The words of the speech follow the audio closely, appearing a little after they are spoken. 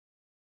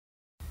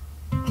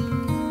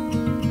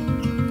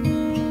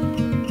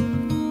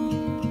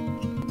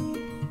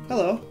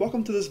Hello,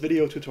 welcome to this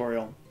video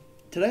tutorial.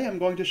 Today I'm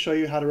going to show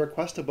you how to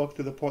request a book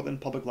through the Portland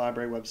Public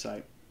Library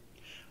website.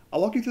 I'll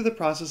walk you through the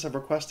process of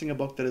requesting a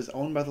book that is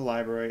owned by the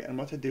library and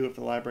what to do if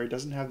the library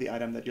doesn't have the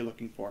item that you're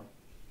looking for.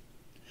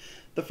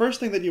 The first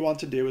thing that you want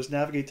to do is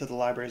navigate to the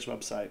library's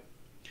website.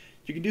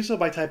 You can do so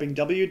by typing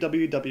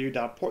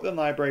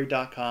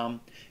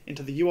www.portlandlibrary.com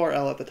into the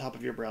URL at the top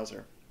of your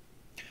browser.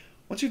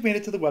 Once you've made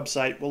it to the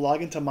website, we'll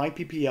log into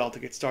MyPPL to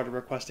get started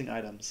requesting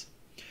items.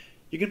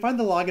 You can find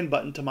the login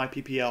button to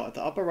MyPPL at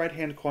the upper right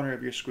hand corner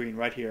of your screen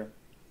right here.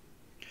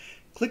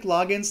 Click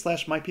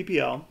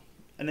Login/MyPPL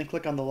and then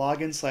click on the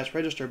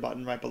Login/Register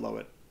button right below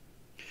it.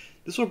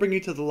 This will bring you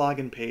to the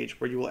login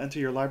page where you will enter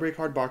your library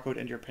card barcode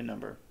and your PIN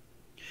number.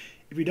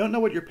 If you don't know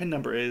what your PIN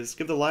number is,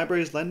 give the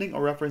library's lending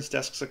or reference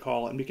desks a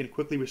call and we can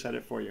quickly reset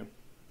it for you.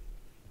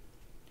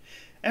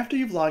 After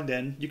you've logged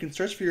in, you can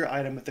search for your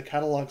item with the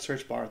catalog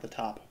search bar at the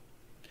top.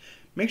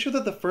 Make sure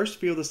that the first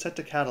field is set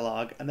to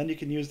catalog, and then you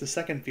can use the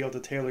second field to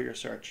tailor your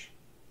search.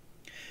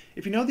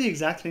 If you know the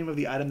exact name of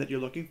the item that you're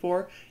looking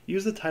for,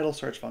 use the title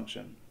search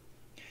function.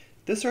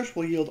 This search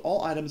will yield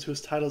all items whose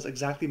titles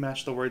exactly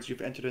match the words you've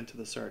entered into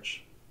the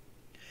search.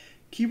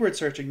 Keyword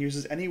searching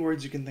uses any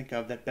words you can think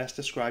of that best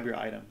describe your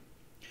item.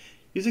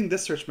 Using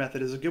this search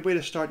method is a good way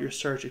to start your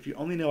search if you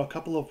only know a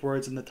couple of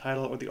words in the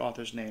title or the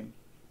author's name.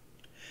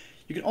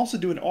 You can also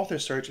do an author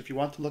search if you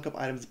want to look up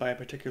items by a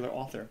particular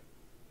author.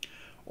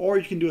 Or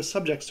you can do a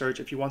subject search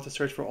if you want to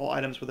search for all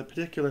items with a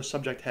particular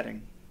subject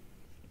heading.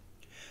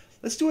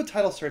 Let's do a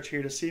title search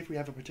here to see if we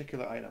have a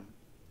particular item.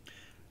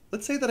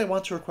 Let's say that I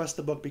want to request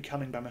the book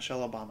Becoming by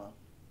Michelle Obama.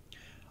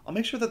 I'll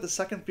make sure that the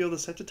second field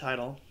is set to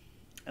title,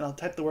 and I'll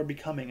type the word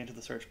Becoming into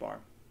the search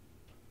bar.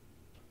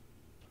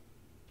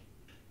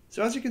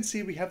 So as you can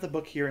see, we have the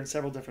book here in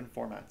several different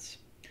formats.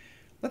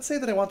 Let's say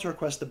that I want to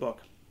request the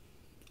book.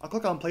 I'll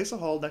click on Place a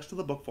Hold next to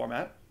the book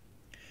format.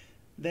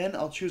 Then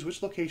I'll choose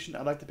which location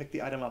I'd like to pick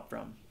the item up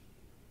from.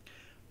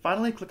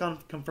 Finally, click on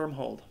Confirm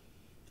Hold.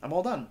 I'm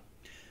all done.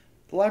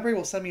 The library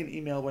will send me an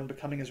email when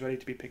Becoming is ready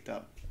to be picked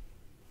up.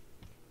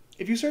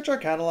 If you search our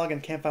catalog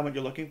and can't find what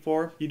you're looking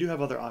for, you do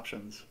have other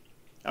options.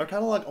 Our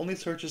catalog only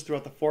searches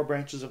throughout the 4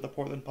 branches of the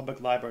Portland Public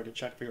Library to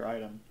check for your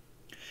item.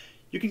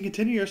 You can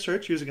continue your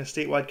search using a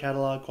statewide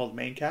catalog called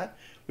MainCat,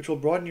 which will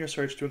broaden your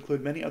search to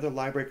include many other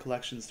library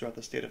collections throughout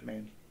the state of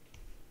Maine.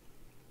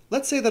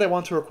 Let's say that I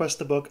want to request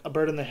the book A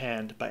Bird in the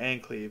Hand by Ann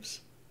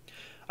Cleeves.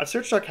 I've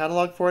searched our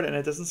catalog for it and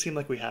it doesn't seem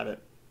like we have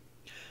it.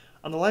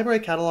 On the library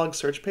catalog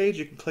search page,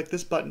 you can click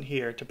this button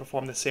here to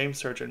perform the same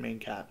search in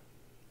MainCat.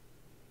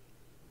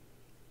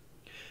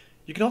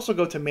 You can also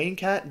go to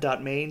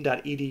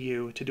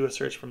maincat.maine.edu to do a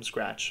search from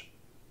scratch.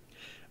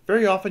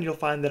 Very often you'll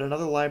find that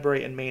another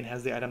library in Maine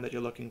has the item that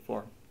you're looking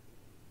for.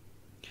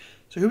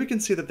 So here we can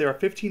see that there are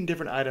 15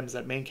 different items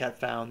that MainCat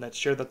found that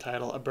share the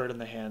title A Bird in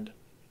the Hand.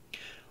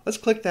 Let's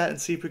click that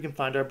and see if we can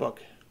find our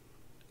book.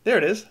 There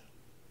it is.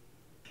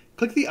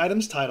 Click the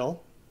item's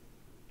title,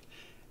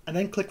 and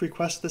then click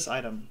Request this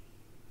item.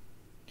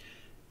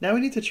 Now we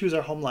need to choose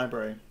our home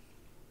library.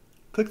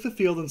 Click the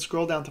field and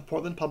scroll down to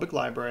Portland Public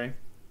Library,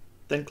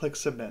 then click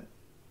Submit.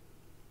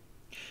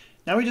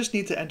 Now we just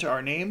need to enter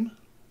our name,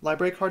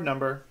 library card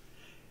number,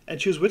 and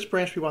choose which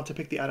branch we want to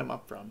pick the item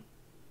up from.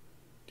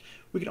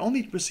 We can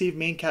only receive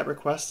MainCat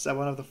requests at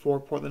one of the 4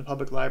 Portland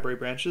Public Library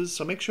branches,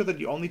 so make sure that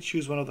you only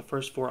choose one of the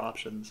first 4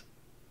 options.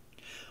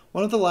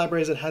 One of the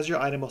libraries that has your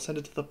item will send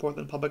it to the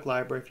Portland Public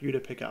Library for you to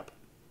pick up.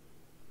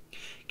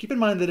 Keep in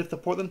mind that if the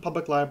Portland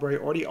Public Library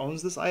already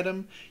owns this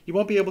item, you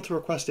won't be able to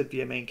request it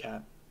via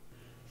MainCat.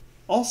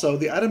 Also,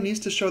 the item needs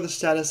to show the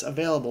status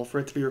available for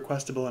it to be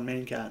requestable in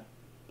MainCat.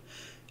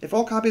 If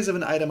all copies of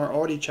an item are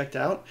already checked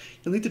out,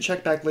 you'll need to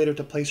check back later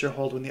to place your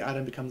hold when the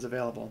item becomes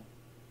available.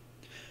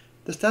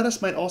 The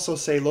status might also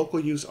say local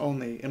use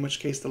only, in which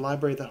case the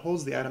library that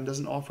holds the item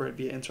doesn't offer it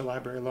via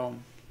interlibrary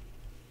loan.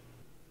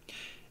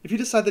 If you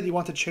decide that you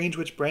want to change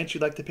which branch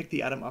you'd like to pick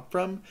the item up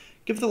from,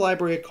 give the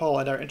library a call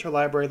and our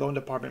interlibrary loan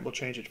department will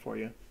change it for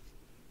you.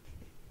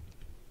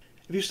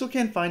 If you still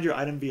can't find your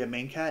item via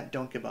MainCat,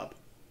 don't give up.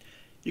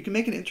 You can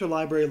make an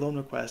interlibrary loan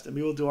request and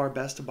we will do our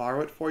best to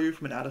borrow it for you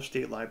from an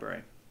out-of-state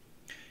library.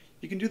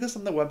 You can do this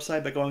on the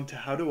website by going to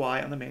How Do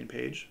I on the main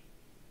page,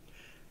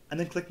 and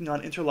then clicking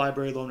on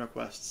Interlibrary Loan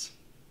Requests.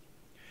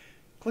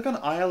 Click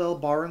on ILL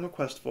Borrowing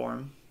Request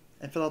Form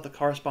and fill out the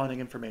corresponding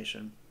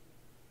information.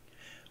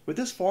 With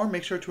this form,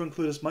 make sure to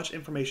include as much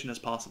information as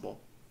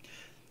possible.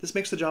 This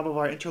makes the job of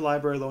our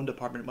Interlibrary Loan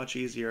Department much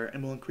easier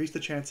and will increase the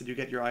chance that you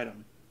get your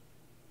item.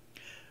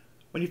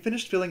 When you've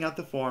finished filling out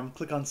the form,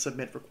 click on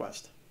Submit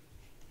Request.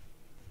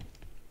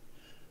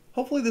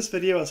 Hopefully this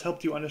video has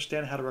helped you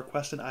understand how to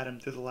request an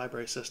item through the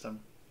library system.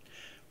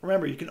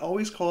 Remember, you can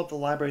always call up the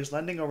library's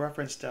lending or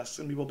reference desks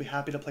and we will be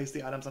happy to place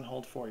the items on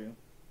hold for you.